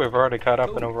back. think we've already caught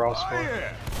up in overall score.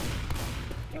 Fire!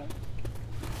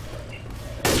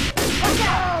 Watch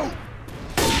out.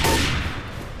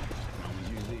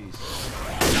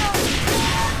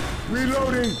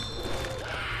 Reloading!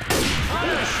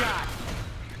 Another shot!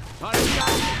 Another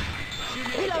shot!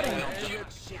 Reloading.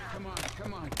 Come on,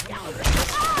 come on, come on.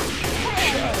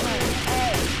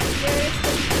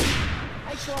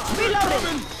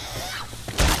 Reloading.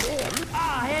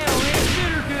 Ah, hell, man,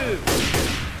 shooter goo!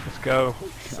 Let's go.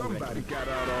 Somebody got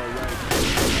out all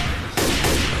right.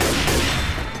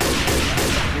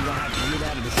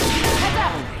 Heads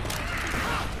up.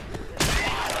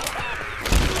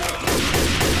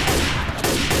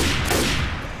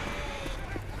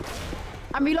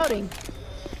 I'm reloading.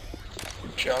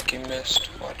 Jockey missed.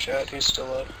 Watch out, he's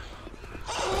still up.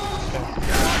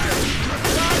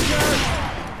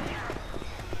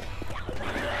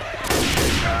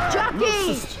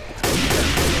 Jockey.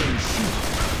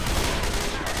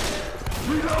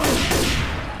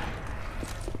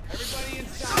 Everybody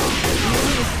inside!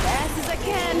 Moving as fast as I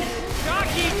can.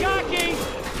 Jockey! Jockey!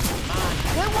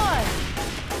 Good one.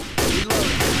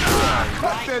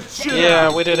 Cut that shit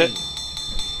Yeah, we did it.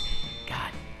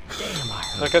 God damn,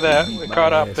 I Look at that. We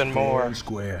caught up Ass and fair more. and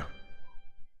square.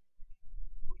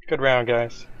 Good round,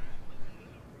 guys.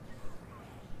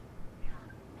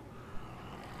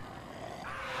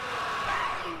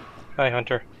 Hi,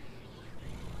 Hunter.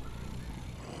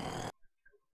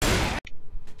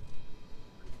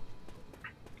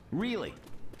 Really?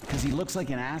 Because he looks like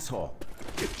an asshole.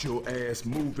 Get your ass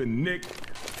moving, Nick.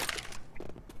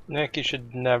 Nick, you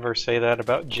should never say that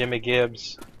about Jimmy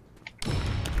Gibbs.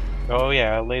 Oh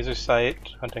yeah, laser sight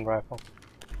hunting rifle.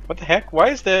 What the heck? Why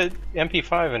is the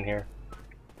MP5 in here?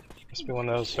 Must be one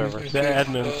of those servers. The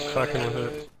admin's fucking with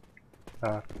it.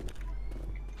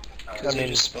 Because you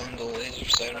just spawned a laser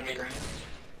sight on the ground.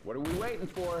 What are we waiting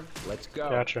for? Let's go.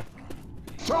 Gotcha.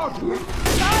 Thank you.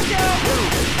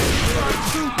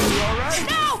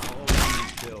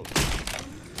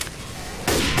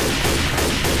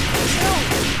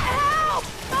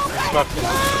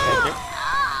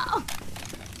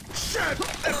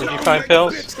 Did you find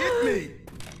pills?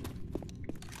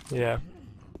 Yeah.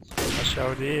 I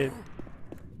sure did.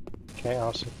 Okay,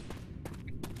 awesome.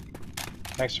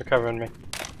 Thanks for covering me.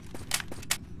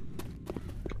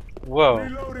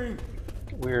 Whoa.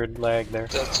 Weird lag there.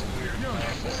 That's weird.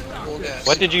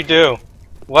 What did you do?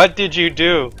 What did you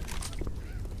do?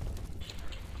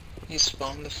 He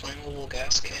spawned the flammable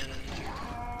gas cannon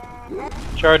there.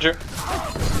 Charger.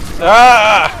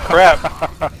 Ah! Crap!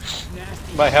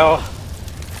 My hell.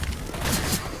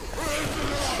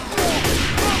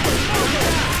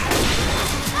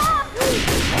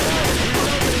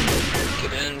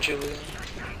 Get in, Julia.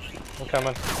 I'm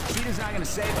coming. Cheetah's not gonna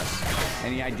save us.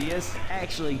 Any ideas?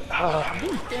 Actually,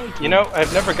 You know,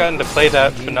 I've never gotten to play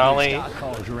that finale.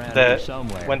 That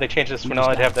when they changed this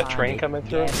finale to have that train coming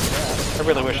through. I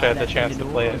really wish I had the chance to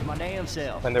play it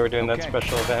when they were doing that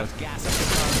special event.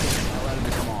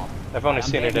 I've only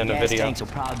seen it in a video. I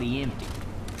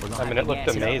mean, it looked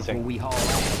amazing. You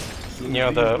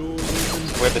know,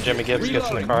 where the Jimmy Gibbs gets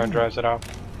in the car and drives it off.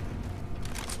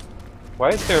 Why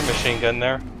is there a machine gun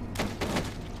there?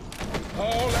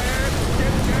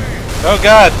 Oh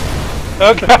god!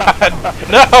 Oh god!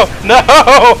 No! No! No!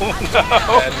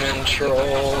 Admin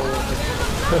troll.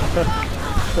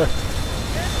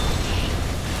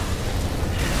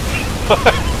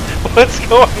 What's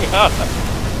going on?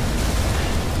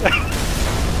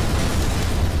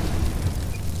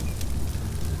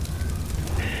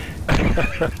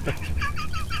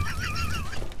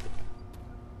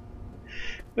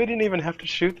 We didn't even have to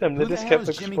shoot them, they just kept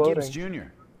exploding. Jr.?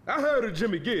 I heard of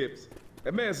Jimmy Gibbs.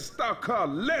 That man's a stock car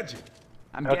legend.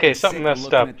 Okay, something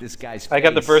messed up. I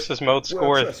got the versus mode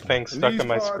score Trust me, thing in stuck these on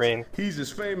my parts, screen. He's as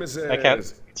famous as I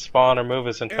can't spawn or move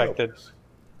as infected. Elvis.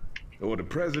 Or the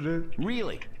president.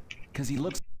 Really? Because he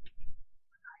looks.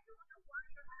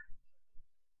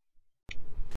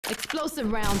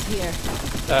 Explosive rounds here.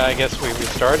 I guess we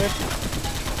restarted.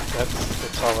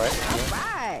 That's alright.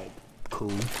 Right.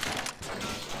 Cool.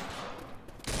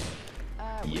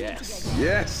 Yes.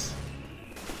 Yes.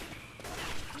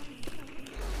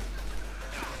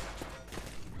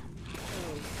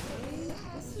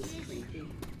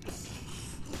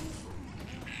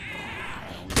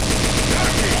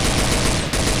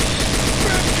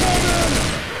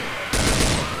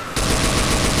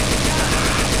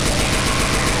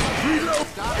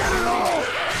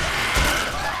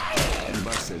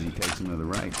 Says he takes him to the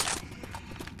right.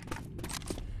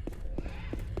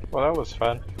 Well, that was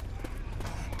fun.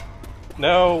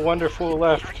 No, Wonderful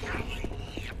left.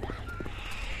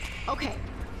 Okay.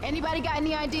 Anybody got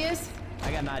any ideas?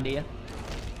 I got an idea.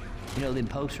 You know them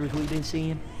posters we've been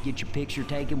seeing? Get your picture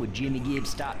taken with Jimmy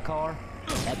Gibbs' stock car?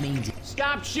 That means...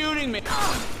 Stop shooting me!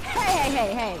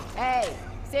 Hey.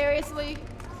 Seriously?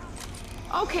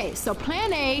 Okay, so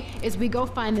plan A is we go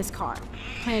find this car.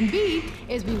 Plan B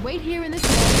is we wait here in this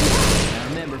room. Now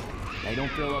remember, they don't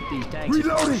fill up these tanks at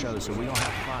car shows, so we don't have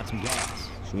to find some gas.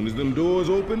 As soon as them doors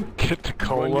open, Get the run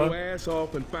cola. your ass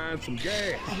off and find some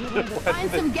gas. Find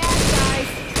some gas, guys.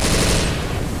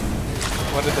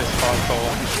 What did they spawn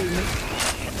cola?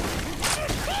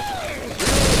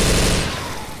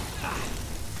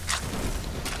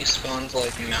 He spawned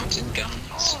like mounted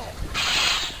guns.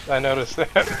 I noticed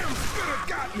that.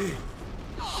 Got me.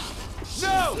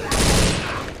 No!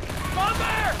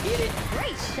 Bomber! Get it.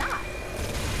 Great shot.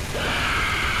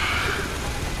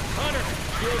 Hunter,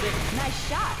 killed it. Nice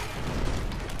shot.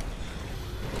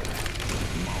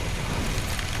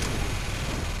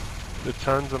 There's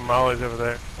tons of mollies over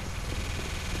there.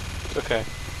 It's okay.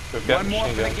 We've got One more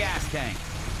machine for the guns. gas tank.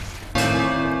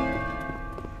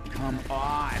 Come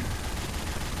on.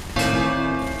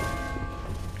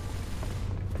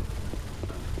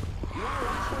 You wanna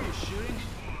watch where you're shooting?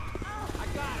 I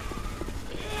got it.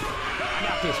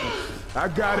 Not this one. I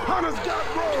got it. Hunter's got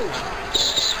road.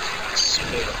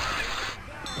 Spit.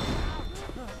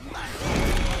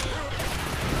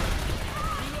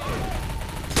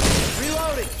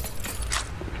 Reloading!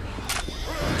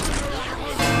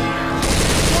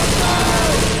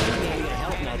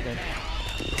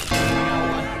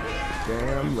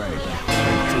 Damn right.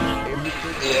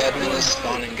 The admin is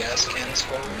spawning gas cans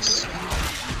for us.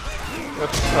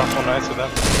 That's awful nice of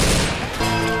them.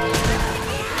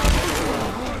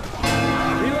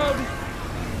 Reload.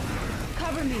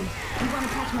 Cover me. I want to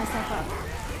patch myself up.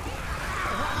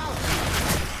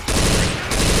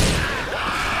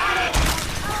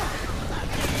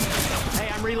 Hey,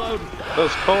 I'm reloading.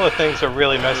 Those cola things are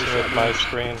really messing with my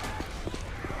screen.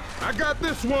 I got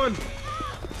this one.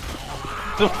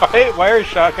 Why are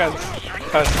shotguns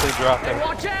constantly dropping?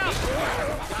 Watch out!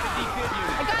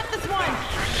 I got this one.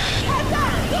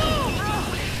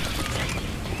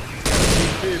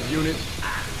 Fib unit.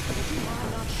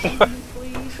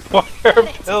 Why are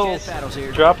pills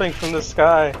dropping from the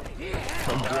sky?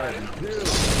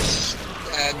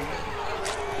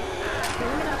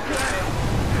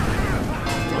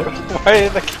 Why are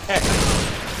the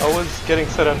cans always getting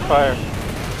set on fire?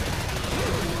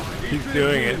 He's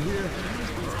doing it.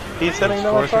 He's setting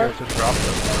them on Forcing fire? her to drop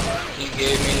them. He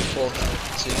gave me full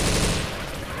health too.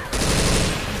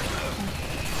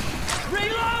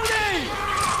 Reloading!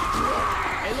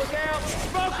 Hey, look out!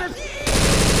 Focus!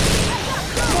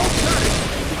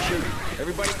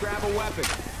 Everybody grab a weapon.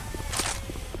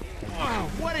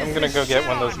 What is I'm gonna go get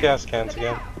one of those gas cans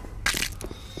again.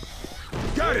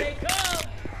 Got it.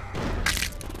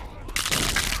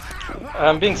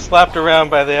 I'm being slapped around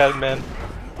by the admin.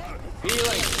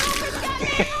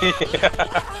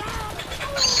 Yeah.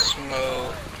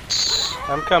 Smokes.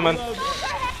 I'm coming. What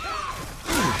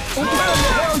the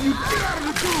hell? You get out of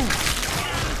the Goon.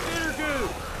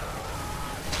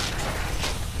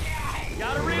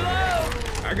 Gotta reload!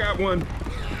 I got one.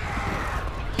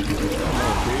 Come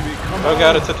on, baby. Come Oh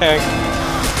god, it's a tank.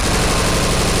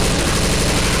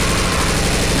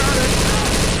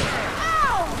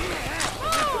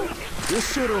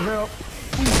 This shit'll help.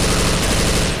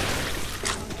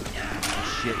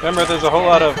 Remember, there's a whole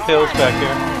lot of pills back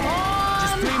here.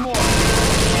 Just 3 more.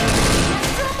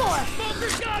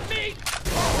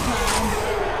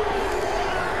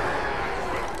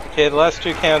 Okay, the last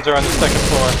 2 cans are on the second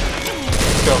floor.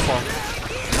 Let's go for them.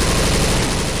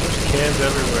 Cans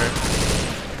everywhere.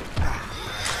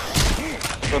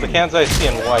 Well, the cans I see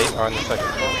in white are on the second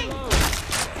floor.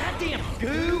 Goddamn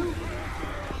goo!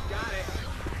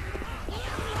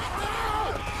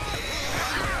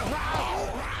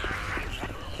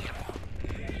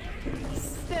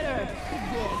 Spitter.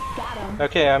 Yeah, got him.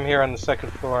 Okay, I'm here on the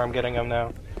second floor. I'm getting them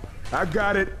now. I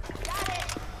got it.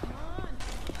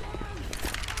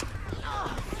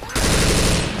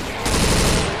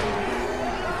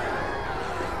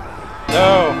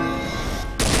 No!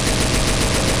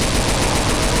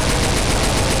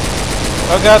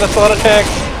 Oh god, that's a lot of tanks!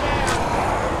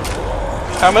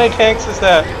 How many tanks is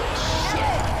that?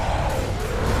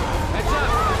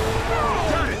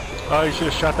 Oh, you should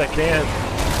have shot that can.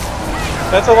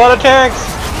 That's a lot of tanks!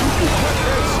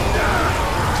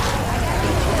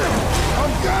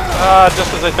 Ah,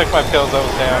 just as I took my pills, I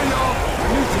was down.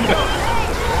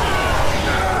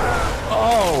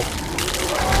 Oh!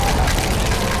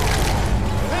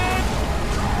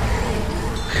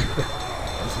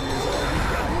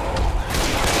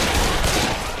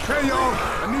 Hey y'all,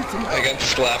 I need some I got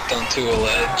slapped onto a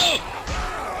ledge.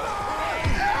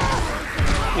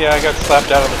 Yeah, I got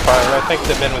slapped out of the fire. I think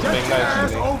the bin was being nice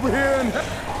ass to me. over here and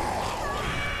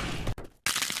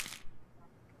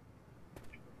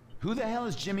Who the hell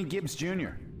is Jimmy Gibbs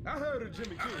Jr.? I heard of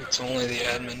Jimmy Gibbs. It's only the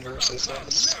admin versus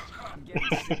us. I'm getting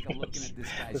sick of looking at this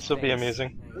guy's This will be face.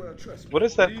 amusing. Well, trust me, What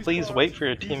is that these please cars, wait for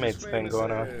your he's teammates as thing famous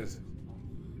going on? as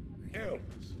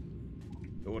Elvis.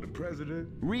 Or the president.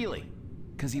 Really?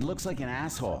 Because he looks like an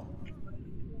asshole.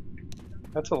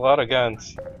 That's a lot of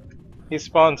guns. He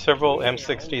spawned several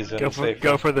M60s in safe.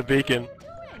 Go for the beacon.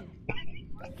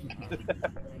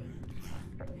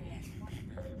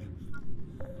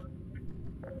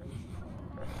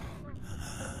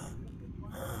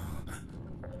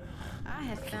 I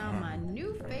have found my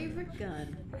new favorite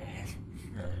gun.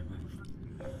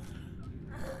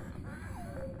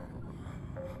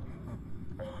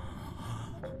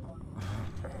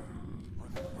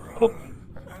 Boop,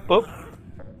 boop,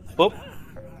 boop,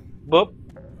 boop,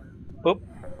 boop.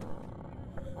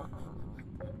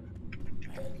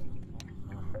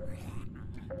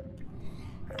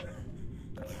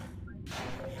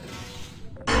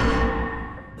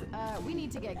 We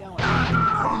need to get going.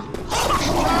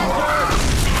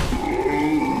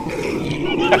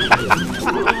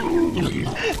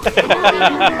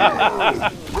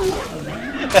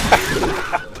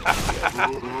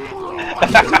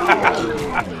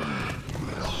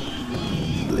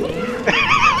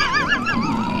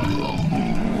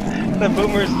 The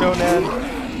boomers don't end.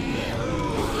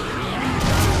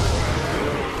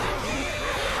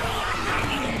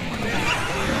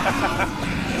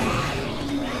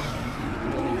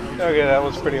 Okay, that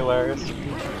was pretty hilarious. That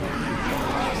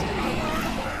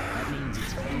means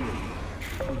it's free.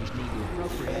 We just need to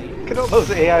appropriate it. Look at all those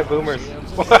AI boomers.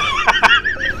 Well,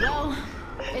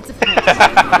 it's a plan.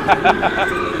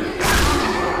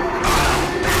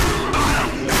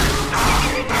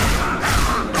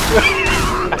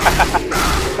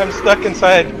 I'm stuck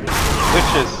inside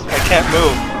witches. I can't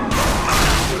move.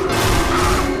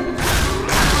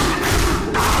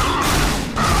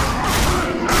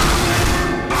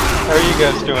 How are you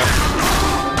guys doing?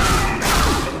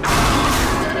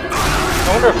 I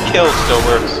wonder if kill still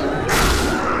works.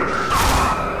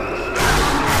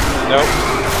 Nope.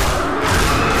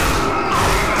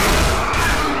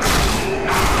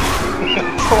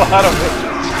 It's a lot of it.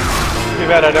 Too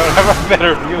bad I don't have a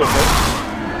better view of it.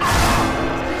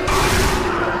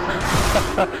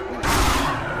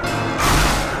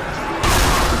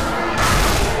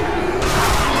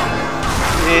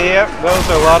 Yep, those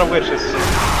are a lot of witches.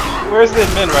 Where's the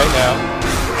admin right now?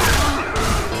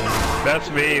 That's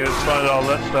me, that's finding all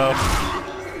that stuff.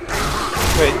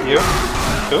 Wait, you?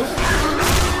 Who?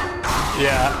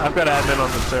 Yeah, I've got admin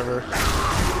on the server.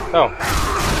 Oh.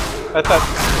 I thought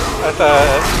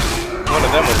one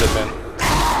of them was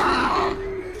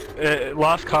admin.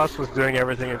 Lost Cause was doing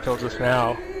everything until just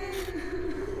now.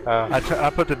 I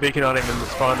put the beacon on him and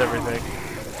spawned everything.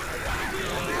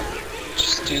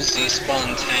 Just do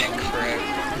Z-spawn tank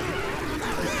forever.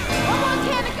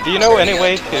 Do you know any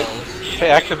way to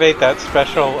activate that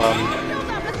special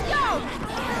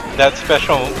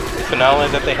finale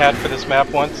that they had for this map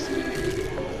once?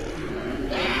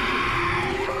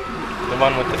 The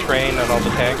one with the train and all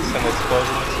the tanks and the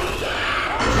explosions.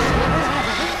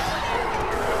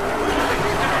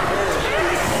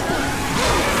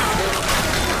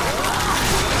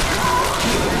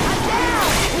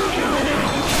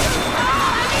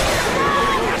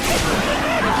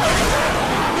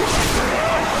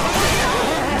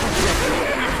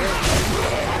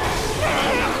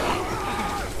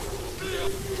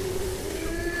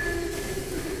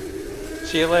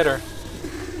 See you later.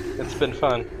 It's been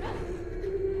fun.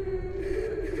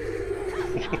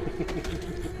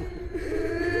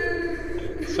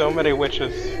 So many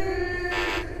witches.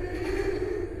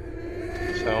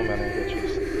 So many witches.